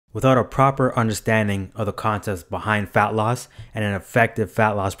Without a proper understanding of the concepts behind fat loss and an effective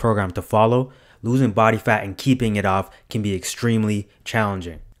fat loss program to follow, losing body fat and keeping it off can be extremely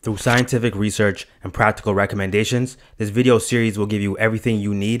challenging. Through scientific research and practical recommendations, this video series will give you everything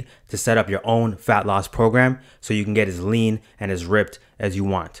you need to set up your own fat loss program so you can get as lean and as ripped as you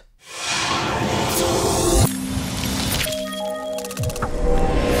want.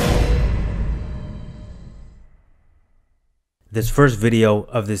 This first video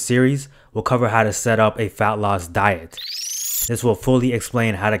of this series will cover how to set up a fat loss diet. This will fully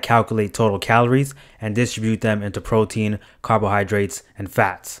explain how to calculate total calories and distribute them into protein, carbohydrates, and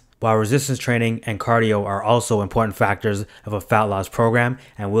fats. While resistance training and cardio are also important factors of a fat loss program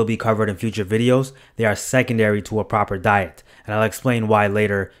and will be covered in future videos, they are secondary to a proper diet, and I'll explain why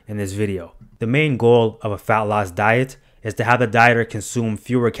later in this video. The main goal of a fat loss diet is to have the dieter consume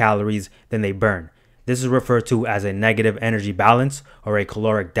fewer calories than they burn. This is referred to as a negative energy balance or a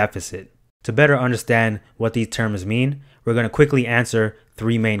caloric deficit. To better understand what these terms mean, we're going to quickly answer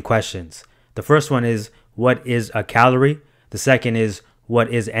three main questions. The first one is, what is a calorie? The second is,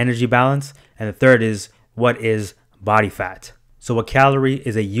 what is energy balance? And the third is, what is body fat? So a calorie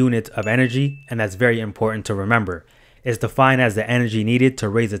is a unit of energy, and that's very important to remember. It's defined as the energy needed to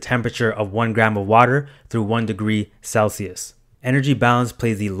raise the temperature of 1 gram of water through 1 degree Celsius. Energy balance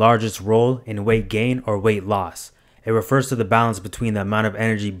plays the largest role in weight gain or weight loss. It refers to the balance between the amount of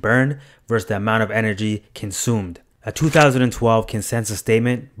energy burned versus the amount of energy consumed. A 2012 consensus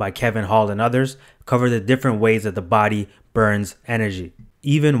statement by Kevin Hall and others covered the different ways that the body burns energy.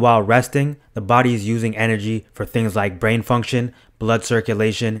 Even while resting, the body is using energy for things like brain function, blood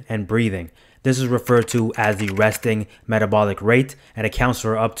circulation, and breathing. This is referred to as the resting metabolic rate and accounts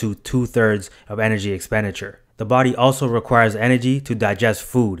for up to 2/3 of energy expenditure. The body also requires energy to digest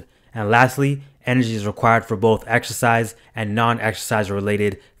food. And lastly, energy is required for both exercise and non-exercise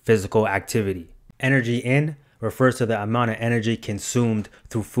related physical activity. Energy in refers to the amount of energy consumed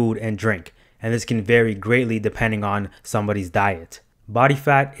through food and drink, and this can vary greatly depending on somebody's diet. Body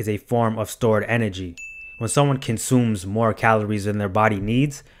fat is a form of stored energy. When someone consumes more calories than their body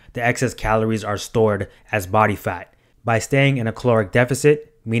needs, the excess calories are stored as body fat. By staying in a caloric deficit,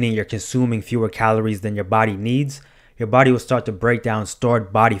 meaning you're consuming fewer calories than your body needs, your body will start to break down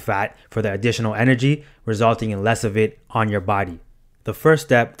stored body fat for the additional energy, resulting in less of it on your body. The first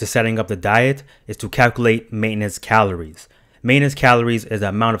step to setting up the diet is to calculate maintenance calories. Maintenance calories is the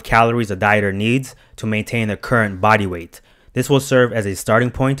amount of calories a dieter needs to maintain their current body weight. This will serve as a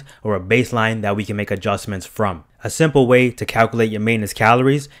starting point or a baseline that we can make adjustments from. A simple way to calculate your maintenance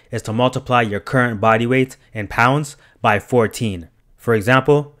calories is to multiply your current body weight in pounds by 14. For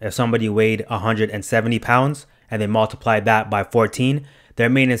example, if somebody weighed 170 pounds and they multiplied that by 14, their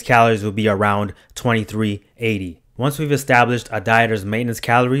maintenance calories will be around 2380. Once we've established a dieter's maintenance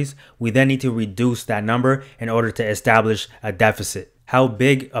calories, we then need to reduce that number in order to establish a deficit. How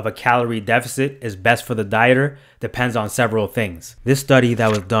big of a calorie deficit is best for the dieter depends on several things. This study that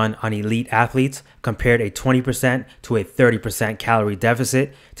was done on elite athletes compared a 20% to a 30% calorie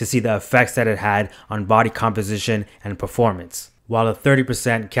deficit to see the effects that it had on body composition and performance. While a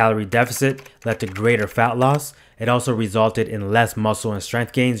 30% calorie deficit led to greater fat loss, it also resulted in less muscle and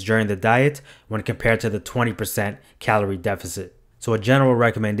strength gains during the diet when compared to the 20% calorie deficit. So a general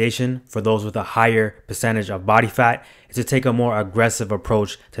recommendation for those with a higher percentage of body fat is to take a more aggressive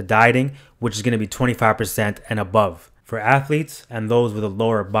approach to dieting, which is going to be 25% and above. For athletes and those with a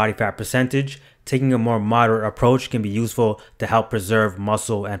lower body fat percentage, taking a more moderate approach can be useful to help preserve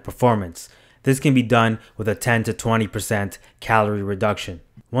muscle and performance. This can be done with a 10 to 20% calorie reduction.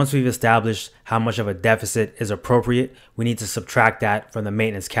 Once we've established how much of a deficit is appropriate, we need to subtract that from the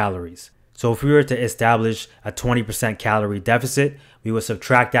maintenance calories. So if we were to establish a 20% calorie deficit, we would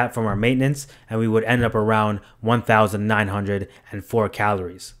subtract that from our maintenance and we would end up around 1,904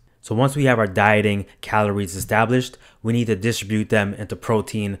 calories. So once we have our dieting calories established, we need to distribute them into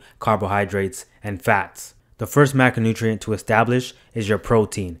protein, carbohydrates, and fats. The first macronutrient to establish is your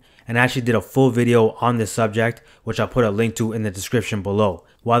protein, and I actually did a full video on this subject, which I'll put a link to in the description below.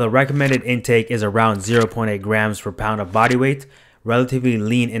 While the recommended intake is around 0.8 grams per pound of body weight, relatively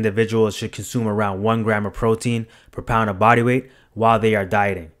lean individuals should consume around 1 gram of protein per pound of body weight while they are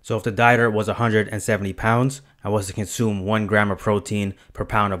dieting. So if the dieter was 170 pounds and was to consume 1 gram of protein per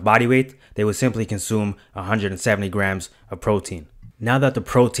pound of body weight, they would simply consume 170 grams of protein. Now that the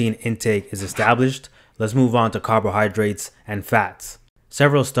protein intake is established, let's move on to carbohydrates and fats.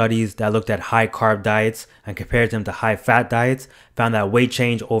 Several studies that looked at high carb diets and compared them to high fat diets found that weight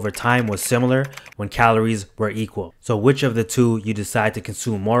change over time was similar when calories were equal. So which of the two you decide to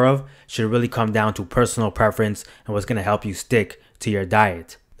consume more of should really come down to personal preference and what's going to help you stick to your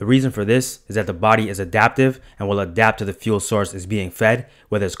diet. The reason for this is that the body is adaptive and will adapt to the fuel source is being fed,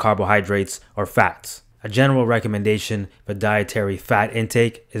 whether it's carbohydrates or fats. A general recommendation for dietary fat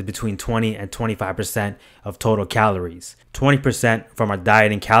intake is between 20 and 25% of total calories. 20% from our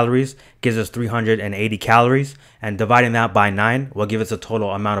diet in calories gives us 380 calories, and dividing that by 9 will give us a total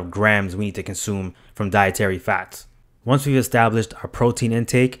amount of grams we need to consume from dietary fats. Once we've established our protein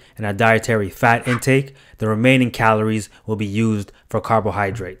intake and our dietary fat intake, the remaining calories will be used for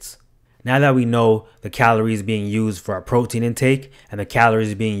carbohydrates. Now that we know the calories being used for our protein intake and the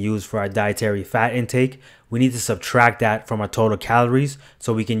calories being used for our dietary fat intake, we need to subtract that from our total calories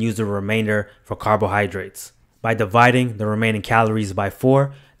so we can use the remainder for carbohydrates. By dividing the remaining calories by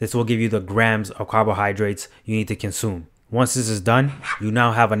 4, this will give you the grams of carbohydrates you need to consume. Once this is done, you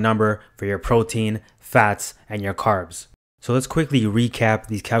now have a number for your protein, fats, and your carbs. So let's quickly recap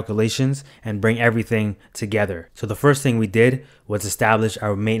these calculations and bring everything together. So the first thing we did was establish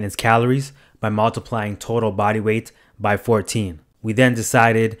our maintenance calories by multiplying total body weight by 14. We then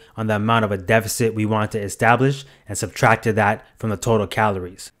decided on the amount of a deficit we wanted to establish and subtracted that from the total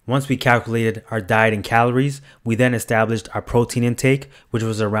calories. Once we calculated our diet in calories, we then established our protein intake, which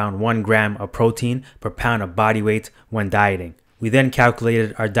was around 1 gram of protein per pound of body weight when dieting. We then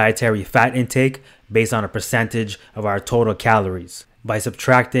calculated our dietary fat intake based on a percentage of our total calories. By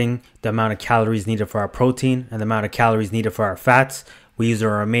subtracting the amount of calories needed for our protein and the amount of calories needed for our fats, we use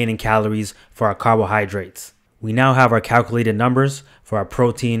our remaining calories for our carbohydrates. We now have our calculated numbers for our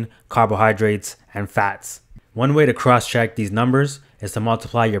protein, carbohydrates, and fats. One way to cross-check these numbers is to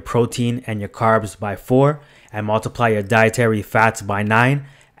multiply your protein and your carbs by 4 and multiply your dietary fats by 9,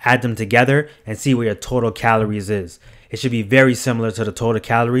 add them together, and see where your total calories is. It should be very similar to the total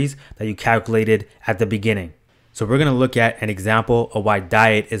calories that you calculated at the beginning. So we're going to look at an example of why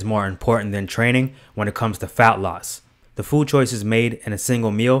diet is more important than training when it comes to fat loss. The food choices made in a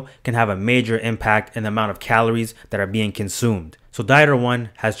single meal can have a major impact in the amount of calories that are being consumed. So Dieter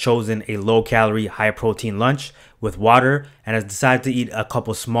 1 has chosen a low-calorie, high-protein lunch with water and has decided to eat a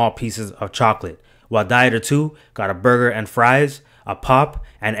couple small pieces of chocolate, while Dieter 2 got a burger and fries, a pop,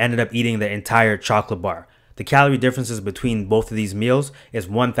 and ended up eating the entire chocolate bar. The calorie differences between both of these meals is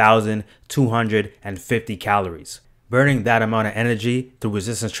 1,250 calories. Burning that amount of energy through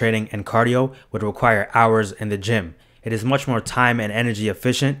resistance training and cardio would require hours in the gym. It is much more time and energy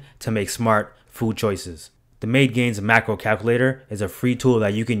efficient to make smart food choices. The MadeGains macro calculator is a free tool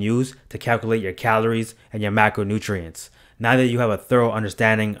that you can use to calculate your calories and your macronutrients. Now that you have a thorough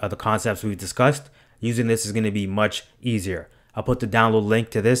understanding of the concepts we've discussed, using this is going to be much easier. I'll put the download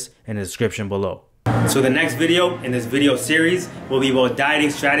link to this in the description below. So the next video in this video series will be about dieting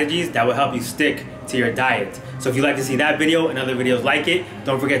strategies that will help you stick to your diet. So if you'd like to see that video and other videos like it,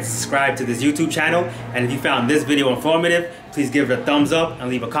 don't forget to subscribe to this YouTube channel. And if you found this video informative, please give it a thumbs up and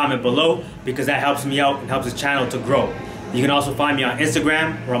leave a comment below because that helps me out and helps the channel to grow. You can also find me on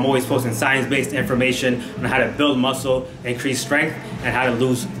Instagram where I'm always posting science-based information on how to build muscle, increase strength, and how to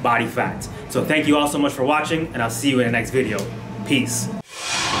lose body fat. So thank you all so much for watching and I'll see you in the next video. Peace.